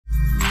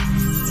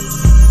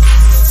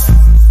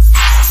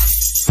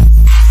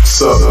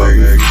Sup,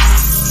 nigga?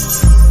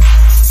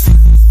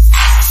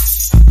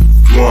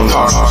 You wanna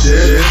talk some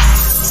shit?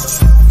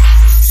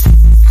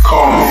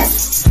 Call me.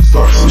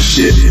 Start some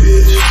shit,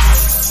 bitch.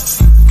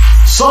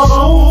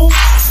 So,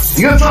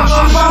 you gonna talk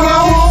shit about me?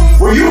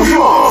 Where you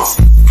from?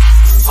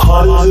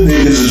 Hundreds of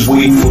niggas is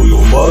waiting for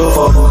your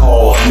motherfucking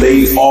call, and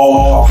they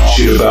all talking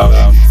shit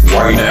about you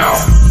right now.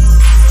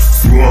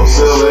 You wanna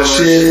sell that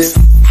shit?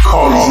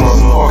 Call these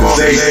motherfuckers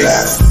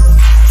GaNGsTA.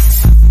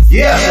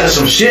 Yeah, I said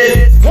some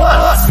shit.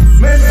 What?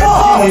 Man,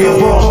 fuck you and your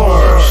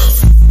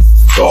bros.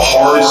 The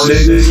hardest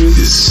niggas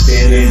is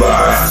standing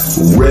by,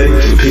 ready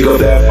to pick up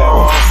that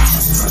phone.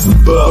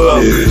 Buff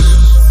niggas,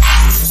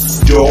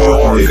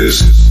 dog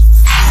niggas,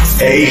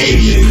 Asian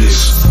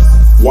niggas,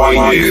 white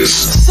niggas.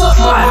 Suck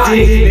my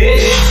dick,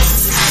 bitch.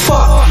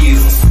 Fuck you.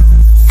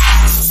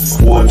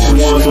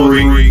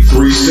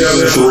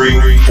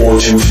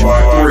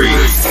 1213-373-4253.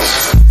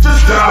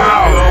 Just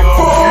dial.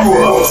 Fuck you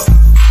up.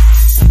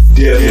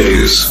 Deaf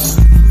niggas,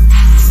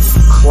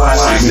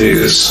 classic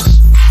niggas,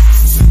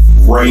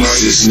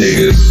 racist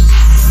niggas,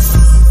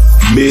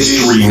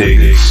 mystery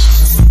niggas,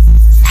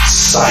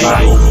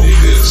 psycho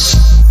niggas,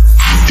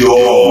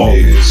 dog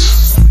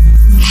niggas,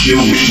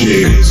 Jewish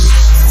niggas.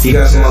 You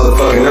got some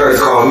motherfucking nerds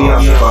calling me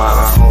out the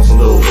box on some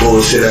little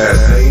bullshit ass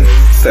nigga.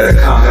 Better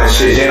calm that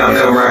shit down,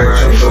 come around here and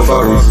show me some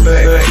fucking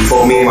respect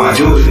before me and my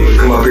Jewish nigga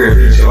come up here and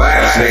beat your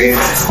ass, nigga,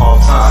 all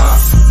the time.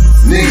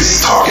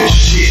 Niggas talking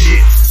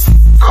shit.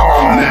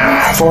 Call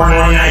now.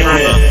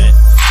 499.